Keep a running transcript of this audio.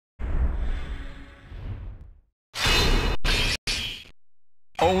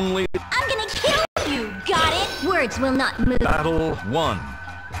Only. I'm gonna kill you, got it? Words will not move. Battle 1.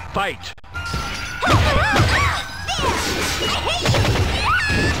 Fight! There! I hate you! There! I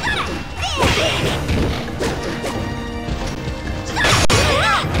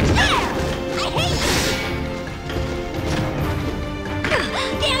hate you!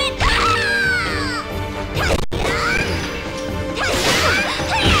 Damn it! Shut up!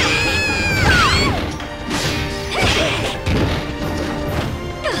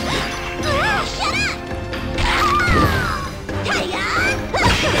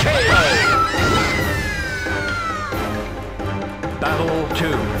 Battle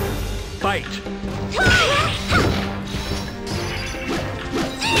 2. Fight!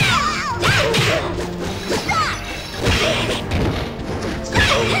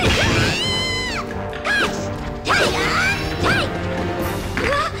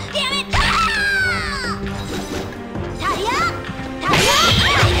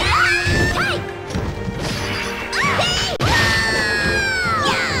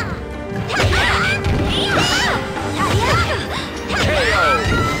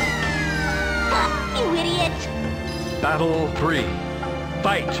 Battle 3.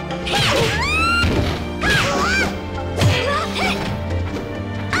 Fight!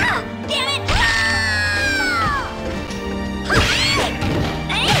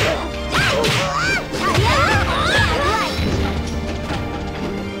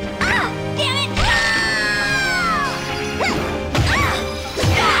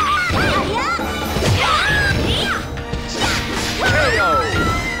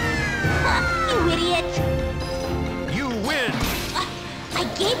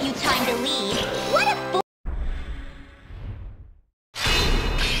 Gave you time to leave. What a fool!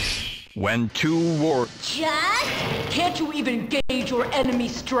 When two war... Just... Can't you even gauge your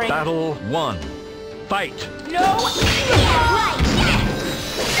enemy's strength? Battle 1. Fight! No! Yeah, right!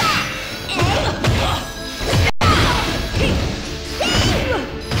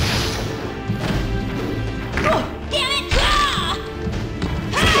 Damn it!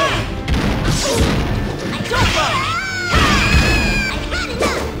 I don't know!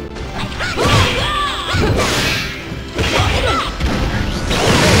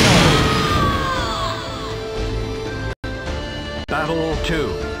 Battle 2.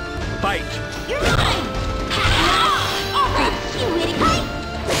 Fight! You're mine! You idiot!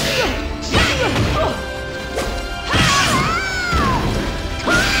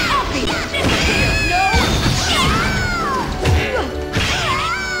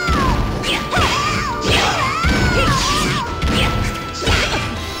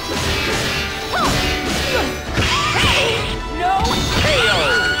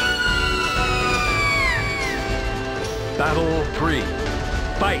 Battle 3.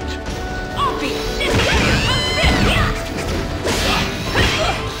 Fight!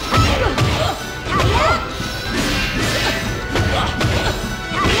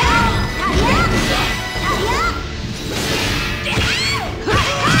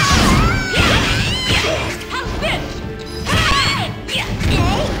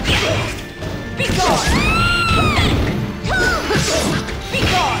 Be gone! Be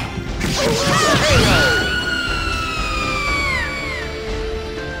gone!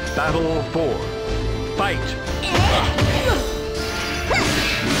 Battle 4. Fight!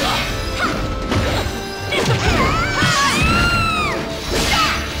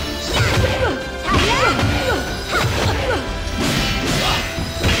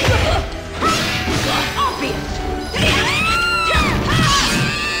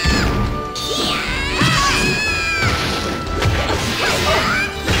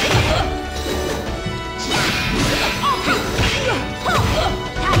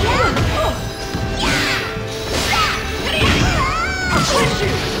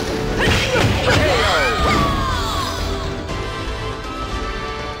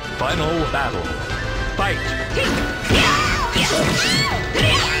 Final battle. Fight!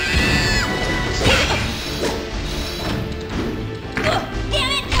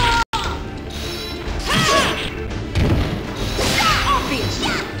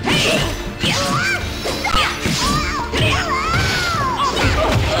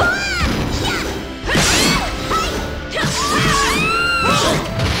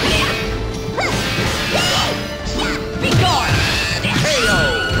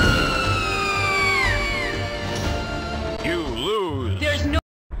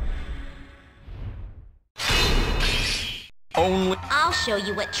 Only... I'll show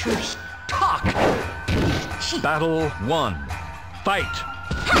you what truth... Talk! Battle 1. Fight!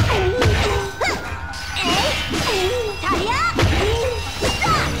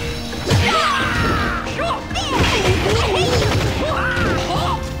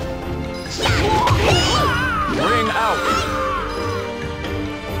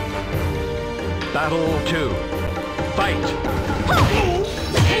 Battle 2. Fight!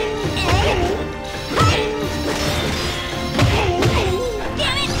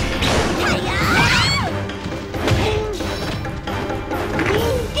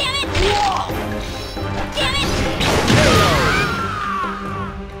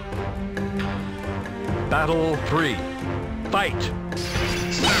 Battle 3. Fight!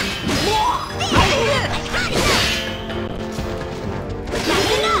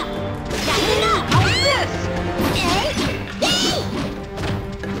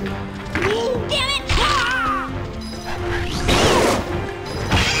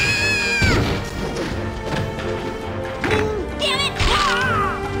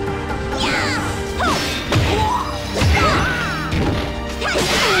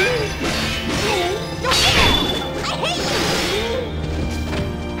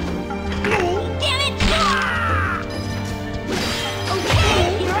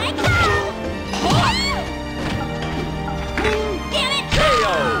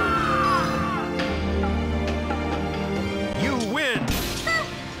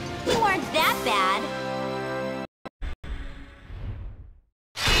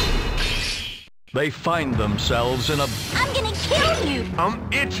 They find themselves in a I'm gonna kill you!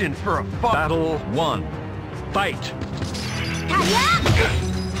 I'm itching for a fight. Battle 1. Fight!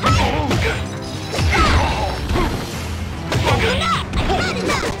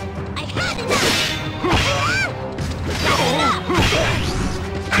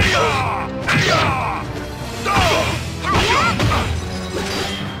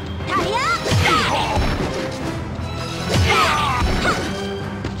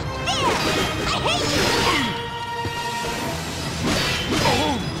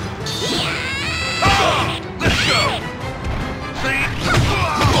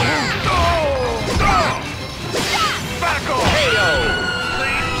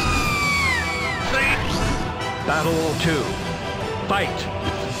 Battle 2. Fight!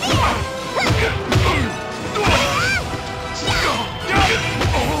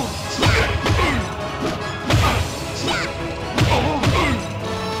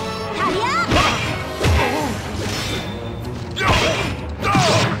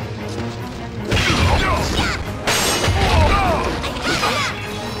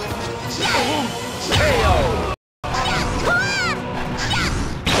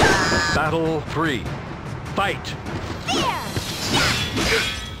 Battle 3. Fight!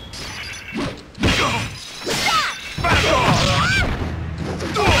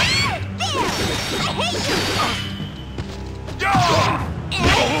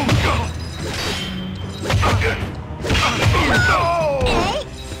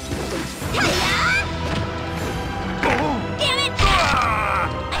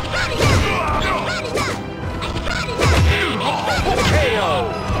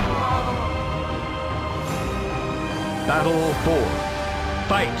 Battle 4.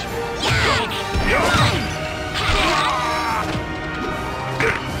 Fight!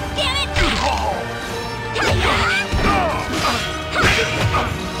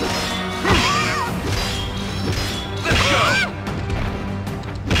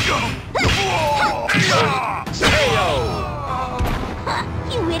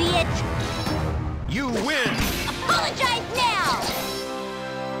 You idiot! You win! Apologize now!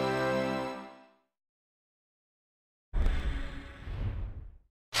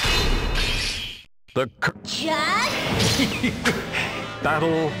 The Just...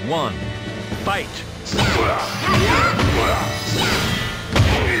 Battle 1. Fight!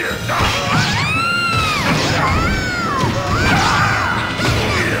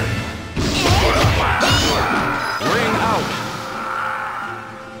 Ring out!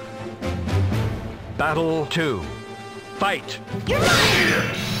 Battle 2. Fight! You're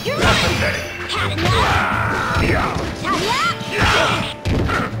mine! You're mine! Had enough? Yeah,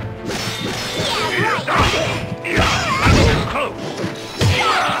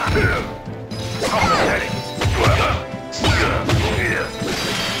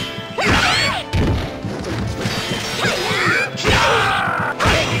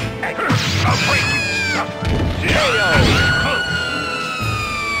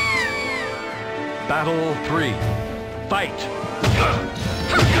 Battle 3. Fight!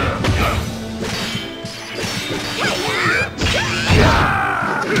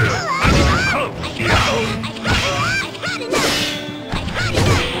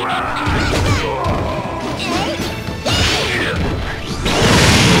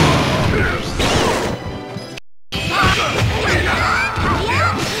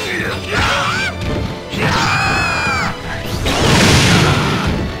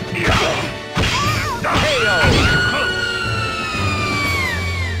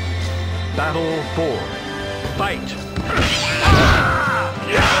 Battle 4. Fight!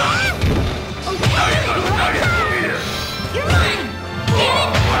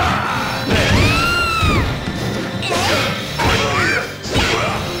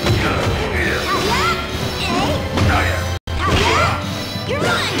 You're mine! You're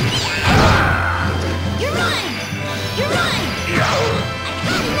mine! You're mine! You're mine! I've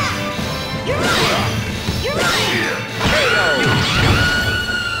had enough! You're mine! You're mine!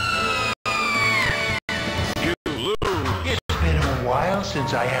 You lose! It's been a while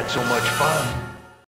since I had so much fun.